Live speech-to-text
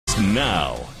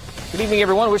now. Good evening,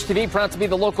 everyone. Wish TV proud to be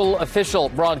the local official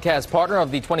broadcast partner of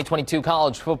the 2022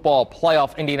 College Football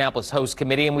Playoff Indianapolis Host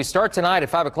Committee. And we start tonight at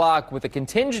 5 o'clock with a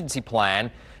contingency plan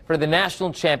for the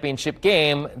national championship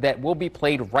game that will be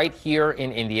played right here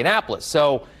in Indianapolis.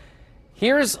 So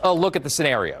here's a look at the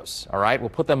scenarios. All right, we'll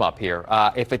put them up here.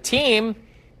 If a team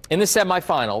in the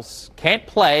semifinals can't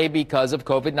play because of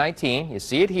COVID-19, you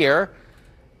see it here,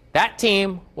 that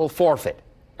team will forfeit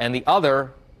and the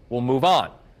other will move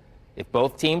on. If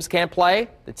both teams can't play,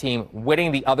 the team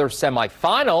winning the other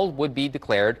semifinal would be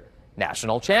declared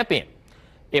national champion.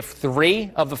 If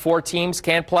 3 of the 4 teams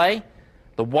can't play,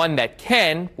 the one that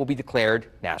can will be declared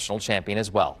national champion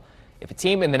as well. If a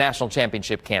team in the national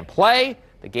championship can't play,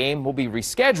 the game will be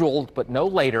rescheduled, but no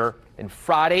later than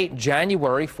Friday,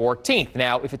 January 14th.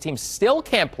 Now, if a team still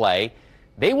can't play,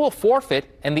 they will forfeit,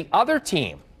 and the other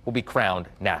team will be crowned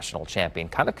national champion.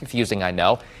 Kind of confusing, I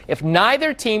know. If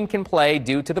neither team can play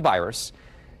due to the virus,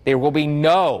 there will be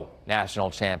no national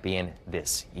champion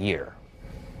this year.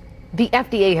 The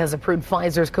FDA has approved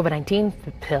Pfizer's COVID-19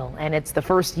 pill, and it's the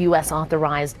first U.S.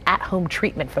 authorized at-home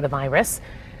treatment for the virus.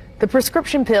 The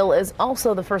prescription pill is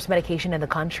also the first medication in the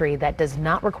country that does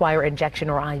not require injection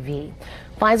or IV.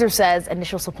 Pfizer says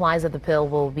initial supplies of the pill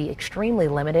will be extremely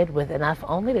limited, with enough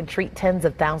only to treat tens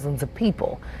of thousands of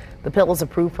people. The pill is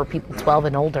approved for people 12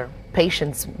 and older.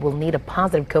 Patients will need a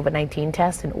positive COVID-19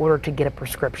 test in order to get a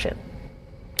prescription.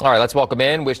 All right, let's welcome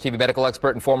in Wish TV medical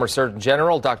expert and former Surgeon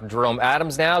General, Dr. Jerome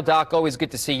Adams now. Doc, always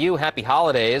good to see you. Happy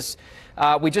holidays.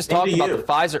 We just talked about the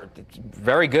Pfizer.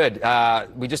 Very good.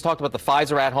 We just talked about the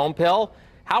Pfizer at-home pill.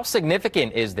 How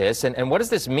significant is this, and what does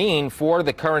this mean for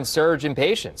the current surge in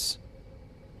patients?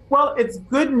 Well, it's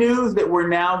good news that we're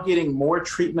now getting more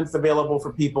treatments available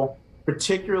for people,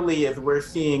 particularly as we're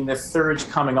seeing this surge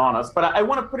coming on us. But I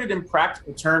want to put it in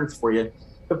practical terms for you.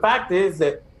 The fact is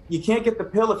that you can't get the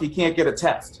pill if you can't get a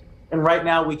test. And right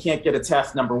now we can't get a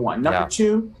test, number one. Number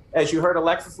two, as you heard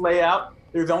Alexis lay out,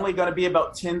 there's only going to be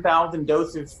about 10,000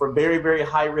 doses for very, very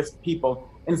high-risk people.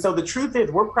 And so the truth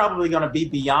is we're probably going to be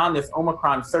beyond this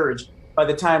Omicron surge by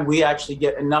the time we actually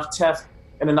get enough tests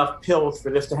and enough pills for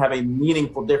this to have a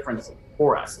meaningful difference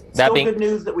for us. Still good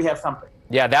news that we have something.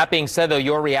 Yeah, that being said, though,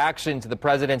 your reaction to the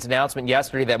president's announcement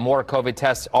yesterday that more COVID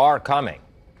tests are coming.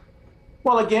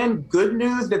 Well, again, good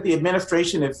news that the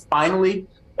administration is finally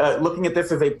looking at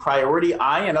this as a priority.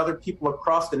 I and other people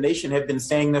across the nation have been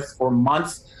saying this for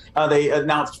months. They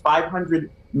announced 500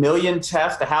 million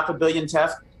tests, 500 million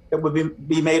tests that would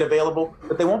be made available,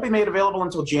 but they won't be made available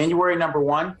until January, number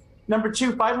one. Number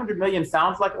two, 500 million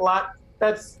sounds like a lot.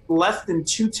 That's less than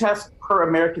 2 tests per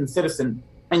American citizen.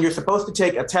 And you're supposed to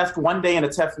take a test one day and a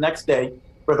test next day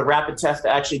for the rapid test to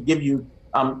actually give you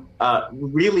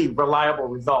really reliable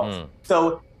results.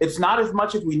 So it's not as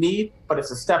much as we need, but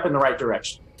it's a step in the right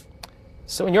direction.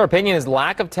 So in your opinion, is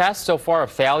lack of tests so far a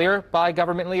failure by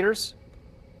government leaders?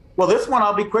 Well, this one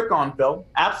I'll be quick on, Phil.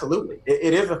 Absolutely.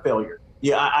 It is a failure.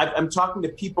 Yeah, I'm talking to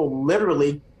people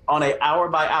literally on an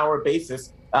hour-by-hour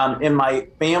basis in my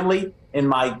family, in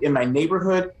my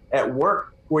neighborhood, at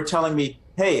work, who are telling me,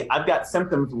 hey, I've got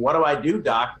symptoms. What do I do,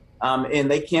 doc? And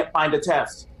they can't find a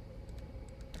test.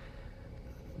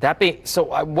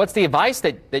 So what's the advice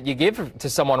that you give to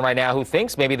someone right now who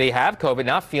thinks maybe they have COVID,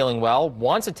 not feeling well,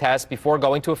 wants a test before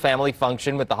going to a family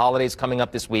function with the holidays coming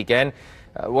up this weekend?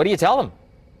 What do you tell them?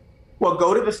 Well,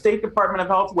 go to the State Department of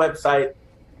Health website,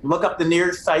 look up the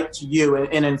nearest site to you.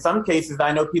 And in some cases,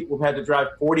 I know people have had to drive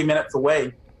 40 minutes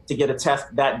away to get a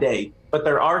test that day. But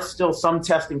there are still some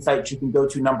testing sites you can go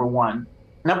to, number one.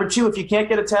 Number two, if you can't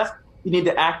get a test, you need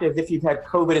to act as if you've had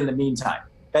COVID in the meantime.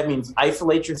 That means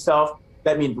isolate yourself.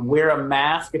 That means wear a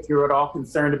mask if you're at all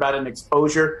concerned about an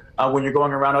exposure when you're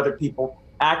going around other people.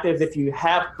 Act as if you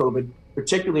have COVID,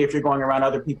 particularly if you're going around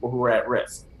other people who are at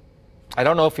risk. I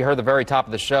don't know if you heard the very top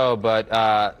of the show, but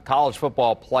college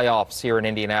football playoffs here in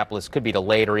Indianapolis could be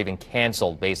delayed or even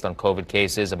canceled based on COVID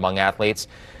cases among athletes.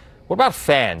 What about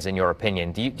fans, in your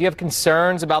opinion? Do you have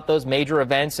concerns about those major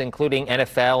events, including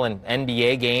NFL and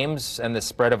NBA games and the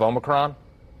spread of Omicron?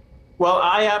 Well,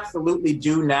 I absolutely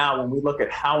do now when we look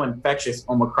at how infectious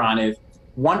Omicron is.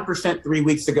 1% 3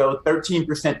 weeks ago,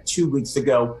 13% 2 weeks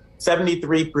ago,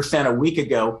 73% a week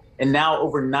ago, and now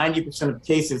over 90% of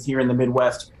cases here in the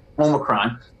Midwest,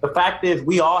 Omicron. The fact is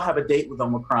we all have a date with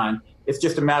Omicron. It's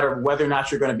just a matter of whether or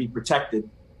not you're going to be protected.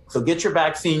 So get your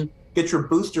vaccine, get your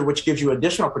booster, which gives you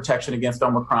additional protection against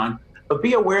Omicron. But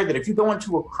be aware that if you go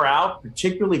into a crowd,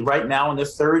 particularly right now in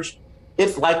this surge,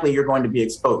 it's likely you're going to be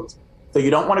exposed. So you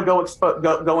don't want to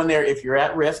go in there if you're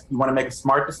at risk. You want to make a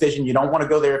smart decision. You don't want to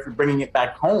go there if you're bringing it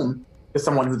back home to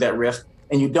someone who's at risk.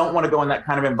 And you don't want to go in that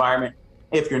kind of environment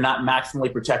if you're not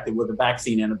maximally protected with a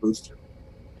vaccine and a booster.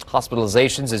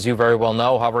 Hospitalizations, as you very well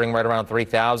know, hovering right around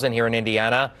 3,000 here in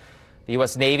Indiana. The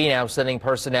U.S. Navy now sending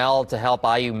personnel to help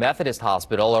IU Methodist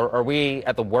Hospital. Are we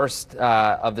at the worst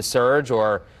of the surge,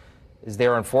 or is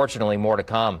there unfortunately more to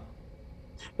come?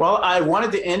 Well, I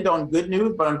wanted to end on good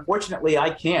news, but unfortunately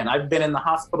I can't. I've been in the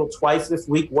hospital twice this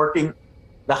week working.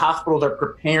 The hospitals are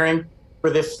preparing for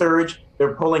this surge.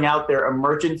 They're pulling out their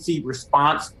emergency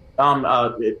response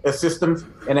systems.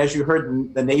 And as you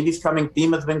heard, the Navy's coming,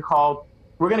 FEMA's been called.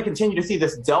 We're going to continue to see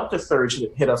this Delta surge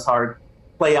that hit us hard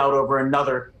play out over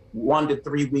another 1 to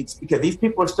 3 weeks, because these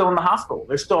people are still in the hospital.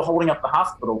 They're still holding up the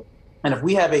hospital. And if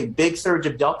we have a big surge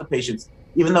of Delta patients,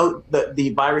 even though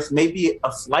the virus may be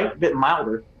a slight bit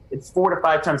milder, it's 4 to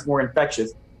 5 times more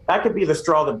infectious. That could be the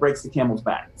straw that breaks the camel's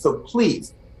back. So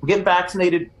please get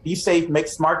vaccinated, be safe, make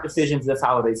smart decisions this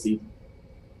holiday season.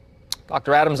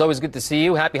 Dr. Adams, always good to see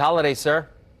you. Happy holidays, sir.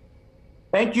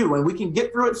 Thank you. And we can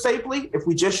get through it safely if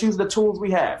we just use the tools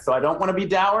we have. So I don't want to be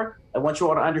dour. I want you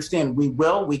all to understand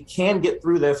we can get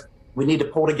through this. We need to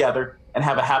pull together and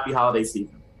have a happy holiday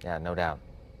season. Yeah, no doubt.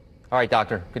 All right,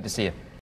 doctor. Good to see you.